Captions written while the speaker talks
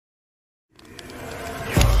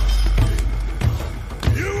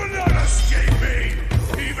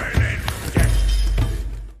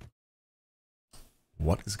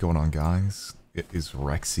is going on, guys? It is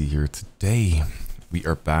Rexsi here. Today, we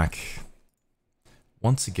are back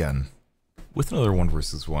once again with another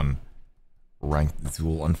 1v1 ranked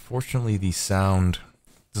duel. Unfortunately, the sound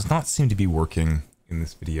does not seem to be working in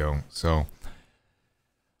this video, so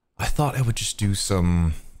I thought I would just do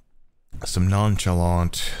some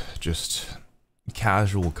nonchalant, just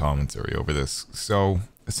casual commentary over this. So,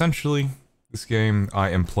 essentially, this game,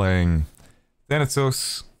 I am playing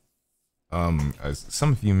Thanatos. As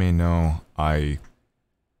some of you may know, I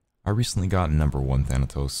recently got #1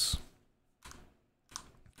 Thanatos.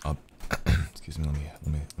 Excuse me, let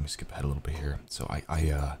me skip ahead a little bit here. So I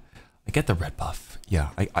get the red buff.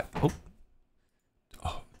 Yeah,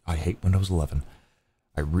 I hate Windows 11.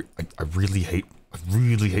 I really hate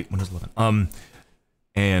Windows 11.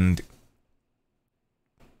 And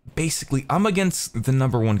basically I'm against the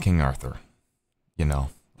 #1 King Arthur. You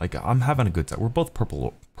know, like I'm having a good time. We're both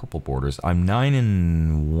purple borders. I'm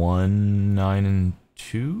 9-1,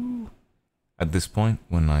 9-2 at this point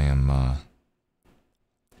when I am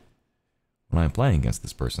playing against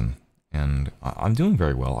this person, and I'm doing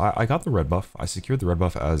very well. I got the red buff. I secured the red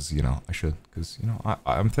buff, as you know I should, because you know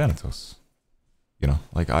I'm Thanatos. You know,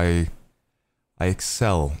 like I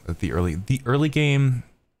excel at the early game.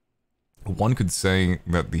 One could say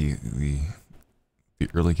that the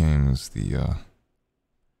early game is the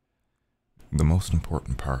most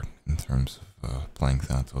important part in terms of playing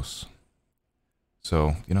Thanatos.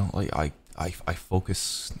 So, you know, like I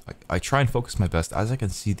focus, I try and focus my best. As I can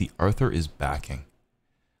see, the Arthur is backing.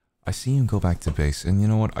 I see him go back to base, and you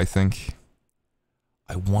know what? I think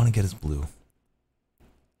I want to get his blue.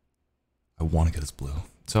 I want to get his blue.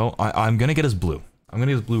 So I'm gonna get his blue. I'm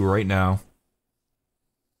gonna get his blue right now.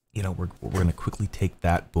 You know, we're gonna quickly take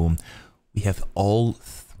that. Boom. We have all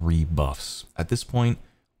 3 buffs at this point.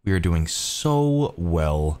 We are doing so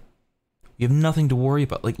well. We have nothing to worry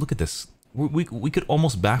about. Like, look at this. We could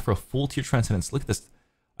almost back for a full tier transcendence. Look at this.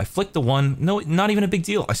 I flicked the 1. No, not even a big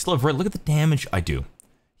deal. I still have red. Look at the damage I do.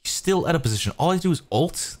 He's still at a position. All I do is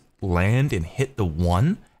ult, land, and hit the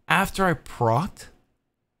 1 after I procced.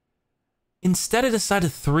 Instead, I decided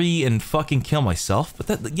to 3 and fucking kill myself. But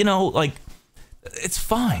that, you know, like, it's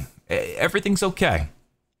fine. Everything's okay.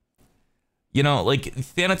 You know, like,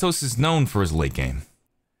 Thanatos is known for his late game.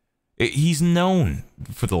 He's known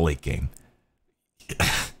for the late game.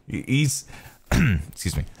 He's,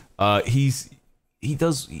 excuse me. He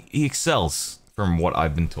excels from what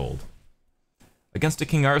I've been told. Against a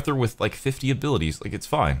King Arthur with like 50 abilities, like it's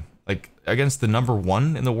fine. Like against the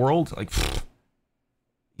 #1 in the world, like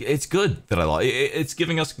it's good that I lost. It's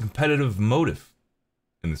giving us a competitive motive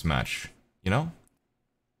in this match. You know,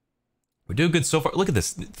 we're doing good so far. Look at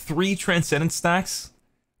this, 3 transcendence stacks.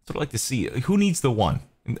 That's what I like to see. Who needs the 1?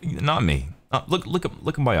 Not me. Look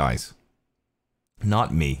at my eyes.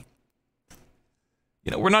 Not me.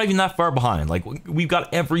 You know, we're not even that far behind. Like, we've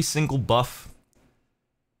got every single buff.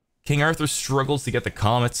 King Arthur struggles to get the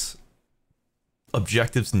comets.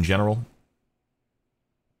 Objectives in general.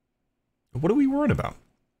 What are we worried about?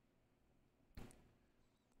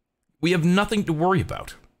 We have nothing to worry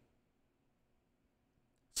about.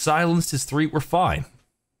 Silenced his 3, we're fine.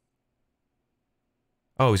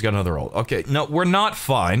 Oh, he's got another ult. Okay, no, we're not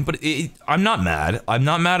fine, but I'm not mad. I'm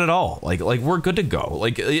not mad at all. Like we're good to go.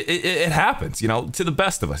 Like, it happens, you know, to the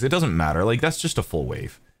best of us. It doesn't matter. Like, that's just a full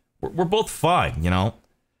wave. We're both fine, you know?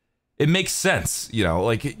 It makes sense, you know,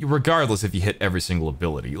 like, regardless if you hit every single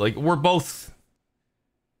ability. Like, we're both,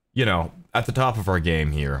 you know, at the top of our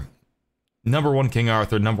game here. #1 King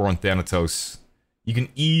Arthur, #1 Thanatos. You can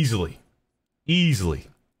easily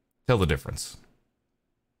tell the difference.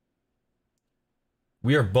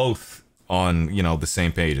 We are both on, you know, the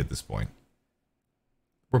same page at this point.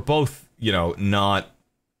 We're both, you know, not,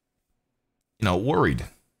 you know, worried.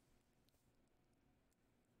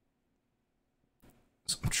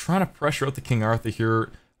 So I'm trying to pressure out the King Arthur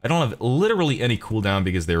here. I don't have literally any cooldown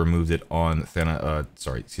because they removed it on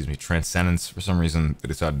Transcendence. For some reason, they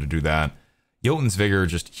decided to do that. Jotun's Vigor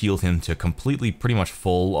just healed him to completely, pretty much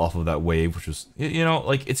full off of that wave, which was, you know,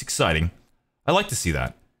 like, it's exciting. I like to see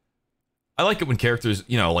that. I like it when characters,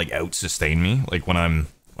 you know, like, out-sustain me, like when I'm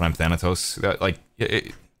Thanatos. That, like,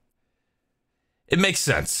 it makes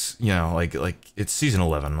sense, you know, like it's season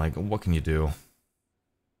 11, like, what can you do?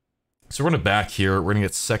 So we're gonna back here, we're gonna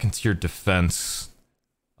get 2nd tier defense.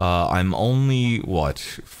 I'm only, what,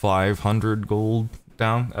 500 gold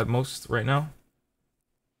down at most right now?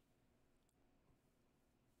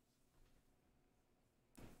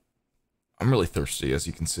 I'm really thirsty, as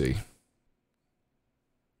you can see.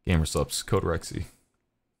 Gamer subs, code Rexsi.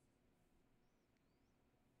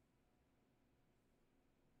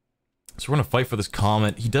 So we're going to fight for this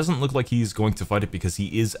Comet. He doesn't look like he's going to fight it because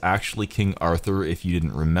he is actually King Arthur, if you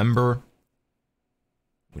didn't remember.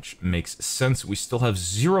 Which makes sense. We still have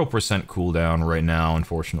 0% cooldown right now,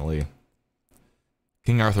 unfortunately.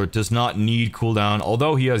 King Arthur does not need cooldown,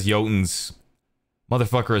 although he has Jotun's.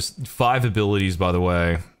 Motherfucker has 5 abilities, by the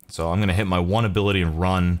way. So I'm going to hit my 1 ability and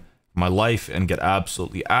run for my life and get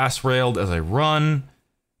absolutely ass-railed as I run.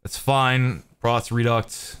 That's fine. Prots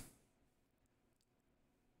Reduct.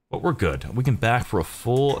 But we're good. We can back for a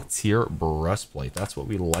full tier breastplate. That's what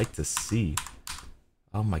we like to see.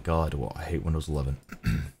 Oh my god, well, I hate Windows 11.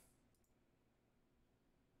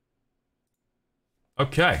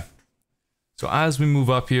 Okay. So as we move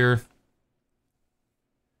up here,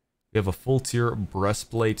 we have a full tier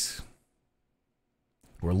breastplate.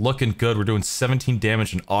 We're looking good. We're doing 17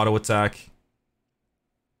 damage and auto attack.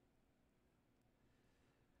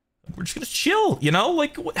 We're just gonna chill, you know?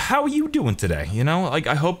 Like, how are you doing today? You know, like,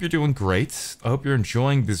 I hope you're doing great. I hope you're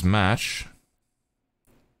enjoying this match.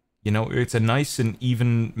 You know, it's a nice and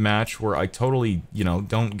even match where I totally, you know,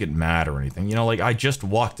 don't get mad or anything. You know, like, I just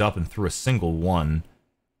walked up and threw a single one.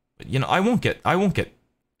 But, you know, I won't get,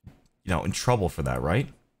 you know, in trouble for that, right?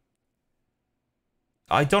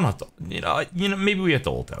 I don't have to, you know, maybe we have to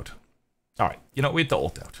ult out. Alright, you know, we have to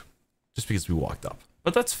ult out. Just because we walked up.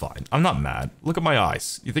 But that's fine. I'm not mad. Look at my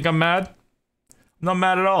eyes. You think I'm mad? I'm not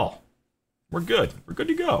mad at all. We're good. We're good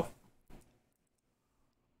to go.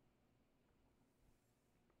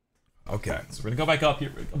 Okay, so we're gonna go back up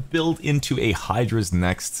here. We're gonna build into a Hydra's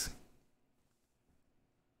next.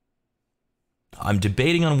 I'm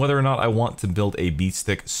debating on whether or not I want to build a beat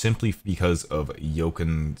stick simply because of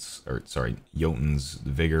Jotun's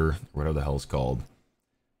Vigor, or whatever the hell it's called.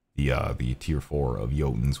 The tier 4 of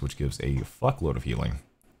Jotun's, which gives a fuckload of healing.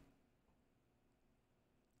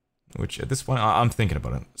 Which, at this point, I'm thinking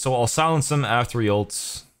about it. So I'll silence him after he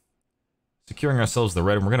ults. Securing ourselves the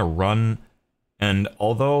red, and we're gonna run. And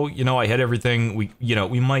although, you know, I hit everything,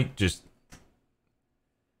 we might just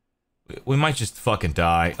fucking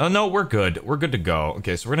die. Oh, no, we're good. We're good to go.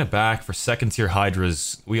 Okay, so we're gonna back for second tier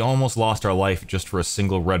Hydras. We almost lost our life just for a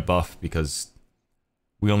single red buff because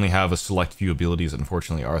we only have a select few abilities.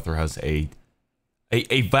 Unfortunately, Arthur has a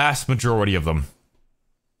vast majority of them.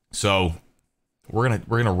 So we're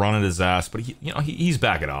gonna run at his ass, but he's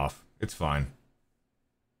backing off. It's fine.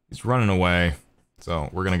 He's running away. So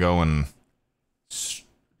we're gonna go and just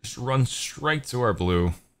run straight to our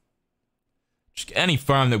blue. Just any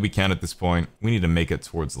farm that we can at this point. We need to make it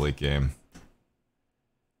towards the late game.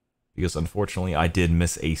 Because unfortunately, I did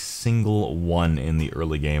miss a single one in the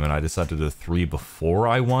early game, and I decided to do 3 before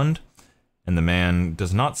I won. And the man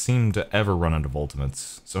does not seem to ever run out of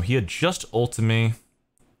ultimates. So he had just ulted me.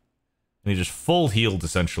 And he just full healed,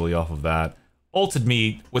 essentially, off of that. Ulted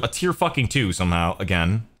me with a tier fucking 2 somehow,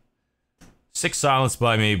 again. 6 silenced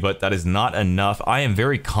by me, but that is not enough. I am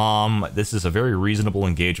very calm. This is a very reasonable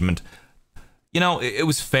engagement. You know, it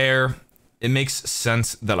was fair. It makes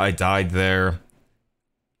sense that I died there.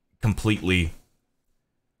 Completely.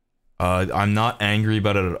 I'm not angry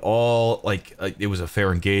about it at all. Like, it was a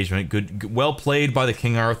fair engagement. Good, well played by the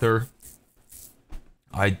King Arthur.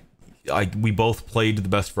 We both played to the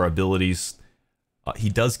best of our abilities. He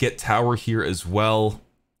does get tower here as well.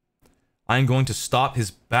 I'm going to stop his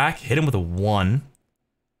back, hit him with a 1.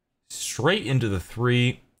 Straight into the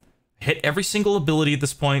 3. Hit every single ability at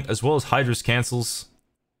this point, as well as Hydra's cancels.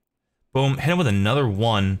 Boom, hit him with another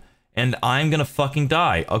 1. And I'm gonna fucking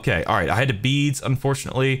die. Okay, alright, I had to beads,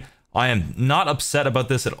 unfortunately. I am not upset about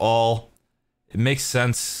this at all. It makes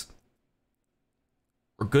sense.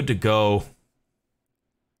 We're good to go.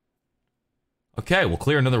 Okay, we'll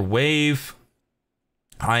clear another wave.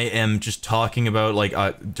 I am just talking about, like,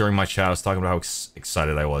 during my chat, I was talking about how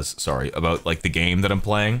excited I was, sorry, about, like, the game that I'm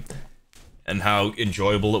playing. And how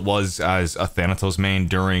enjoyable it was as a Thanatos main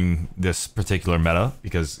during this particular meta,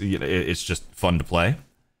 because it's just fun to play.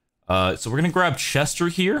 So we're gonna grab Chester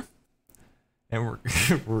here, and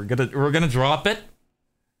we're gonna drop it,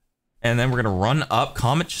 and then we're gonna run up.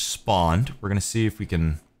 Comet just spawned. We're gonna see if we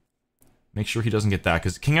can make sure he doesn't get that,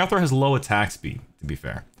 because King Arthur has low attack speed. To be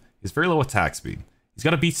fair, he's very low attack speed. He's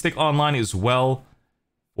got a beat stick online as well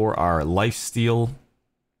for our lifesteal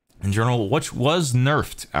in general, which was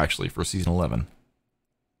nerfed actually for season 11.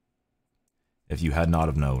 If you had not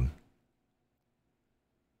have known.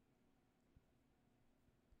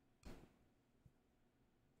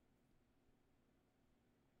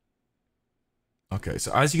 Okay,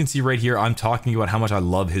 so as you can see right here, I'm talking about how much I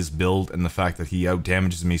love his build and the fact that he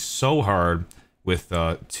out-damages me so hard with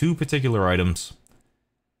 2 particular items.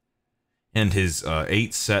 And his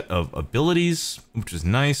 8 set of abilities, which is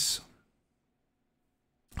nice.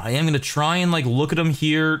 I am going to try and, like, look at him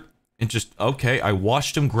here and just... Okay, I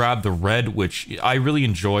watched him grab the red, which I really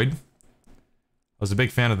enjoyed. I was a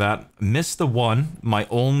big fan of that. Missed the one, my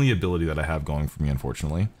only ability that I have going for me,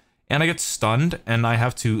 unfortunately. And I get stunned, and I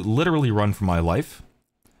have to literally run for my life.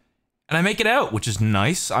 And I make it out, which is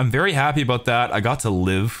nice. I'm very happy about that. I got to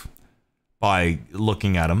live by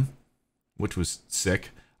looking at him, which was sick.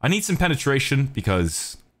 I need some penetration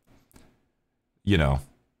because, you know,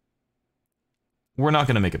 we're not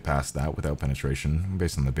going to make it past that without penetration,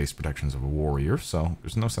 based on the base protections of a warrior, so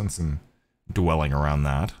there's no sense in dwelling around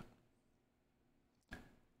that.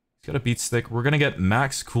 He's got a beat stick. We're going to get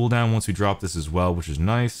max cooldown once we drop this as well, which is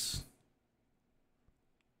nice.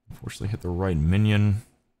 Unfortunately, hit the right minion.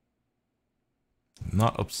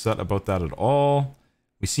 Not upset about that at all.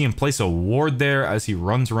 We see him place a ward there as he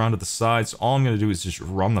runs around to the side, so all I'm going to do is just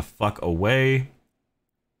run the fuck away.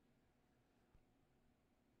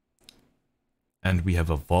 And we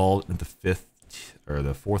have evolved into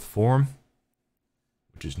the fourth form,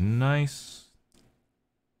 which is nice.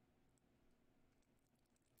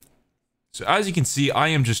 So as you can see, I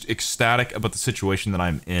am just ecstatic about the situation that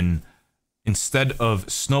I'm in. Instead of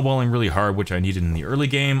snowballing really hard, which I needed in the early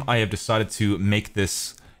game, I have decided to make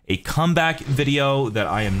this a comeback video that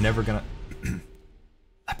I am never gonna...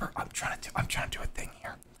 Leper, I'm trying to do a thing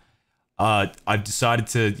here. I've decided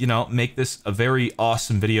to, you know, make this a very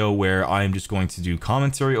awesome video where I am just going to do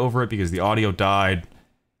commentary over it because the audio died,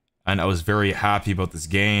 and I was very happy about this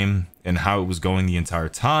game and how it was going the entire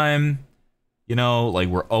time. You know, like,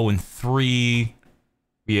 we're 0-3.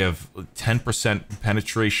 We have 10%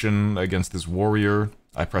 penetration against this warrior.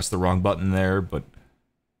 I pressed the wrong button there, but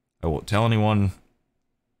I won't tell anyone.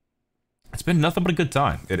 It's been nothing but a good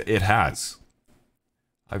time. It has.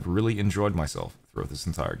 I've really enjoyed myself throughout this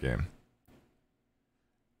entire game.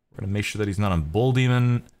 We're gonna make sure that he's not on Bull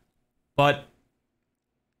Demon, but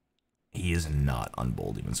he is not on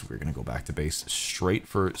Bull Demon, so we're gonna go back to base straight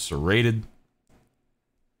for Serrated.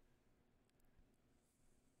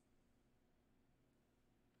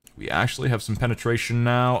 We actually have some penetration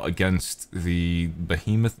now against the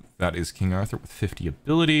behemoth that is King Arthur with 50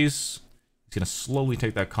 abilities. He's gonna slowly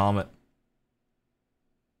take that comet.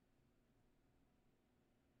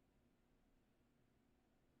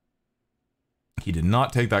 He did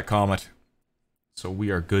not take that comet, so we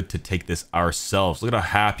are good to take this ourselves. Look at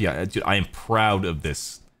how happy dude, I am proud of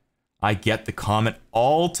this. I get the comet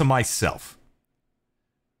all to myself.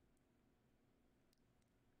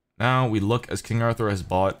 Now we look as King Arthur has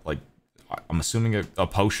bought, like, I'm assuming a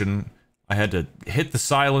potion. I had to hit the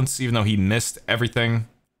silence even though he missed everything.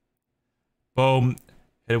 Boom.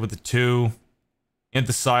 Hit it with the 2. Into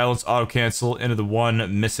the silence, auto cancel, into the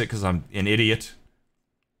 1, miss it because I'm an idiot.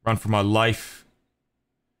 Run for my life.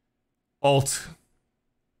 Alt.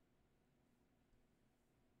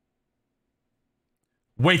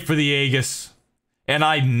 Wait for the Aegis. And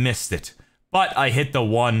I missed it. But I hit the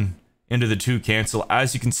 1 into the 2 cancel.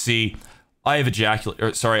 As you can see, I have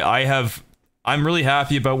ejaculated. Sorry, I'm really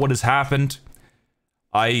happy about what has happened.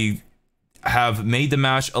 I have made the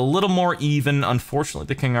match a little more even. Unfortunately,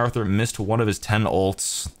 the King Arthur missed one of his 10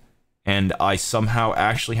 ults. And I somehow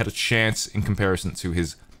actually had a chance in comparison to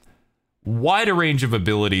his wider range of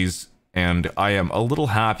abilities. And I am a little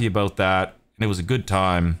happy about that. And it was a good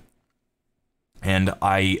time. And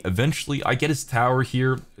I get his tower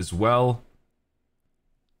here as well.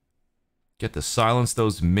 Get to silence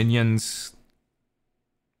those minions.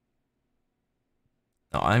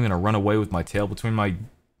 Now I'm gonna run away with my tail between my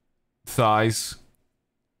thighs.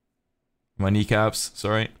 My kneecaps,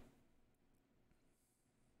 sorry.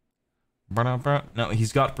 No,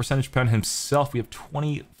 he's got percentage pen himself. We have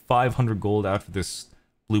 2,500 gold after this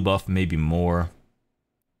blue buff, maybe more.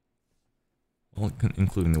 Well,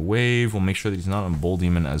 including the wave. We'll make sure that he's not on Bull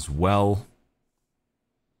Demon as well.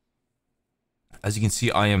 As you can see,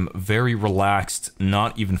 I am very relaxed,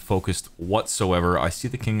 not even focused whatsoever. I see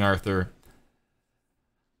the King Arthur.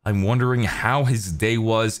 I'm wondering how his day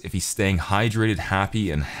was, if he's staying hydrated, happy,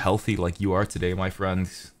 and healthy like you are today, my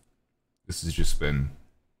friends. This has just been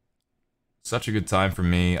such a good time for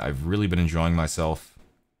me. I've really been enjoying myself.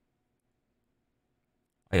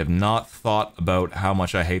 I have not thought about how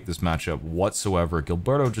much I hate this matchup whatsoever.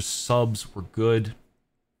 Gilberto just subs were good.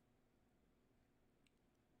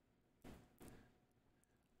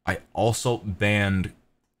 I also banned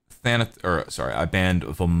Thanatos, I banned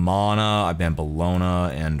Vamana, I banned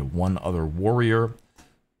Bellona, and one other warrior.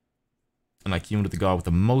 And I came into the god with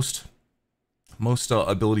the most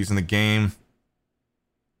abilities in the game.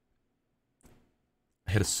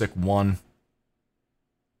 I hit a sick 1.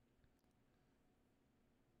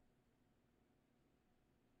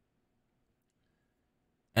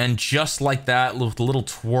 And just like that, with a little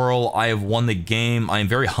twirl, I have won the game. I am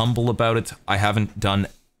very humble about it. I haven't done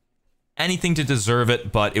anything to deserve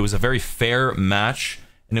it, but it was a very fair match,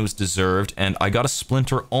 and it was deserved. And I got a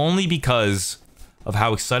splinter only because of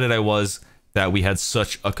how excited I was that we had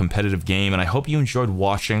such a competitive game. And I hope you enjoyed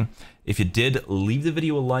watching. If you did, leave the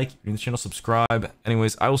video a like. If you're new to the channel, subscribe.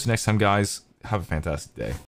 Anyways, I will see you next time, guys. Have a fantastic day.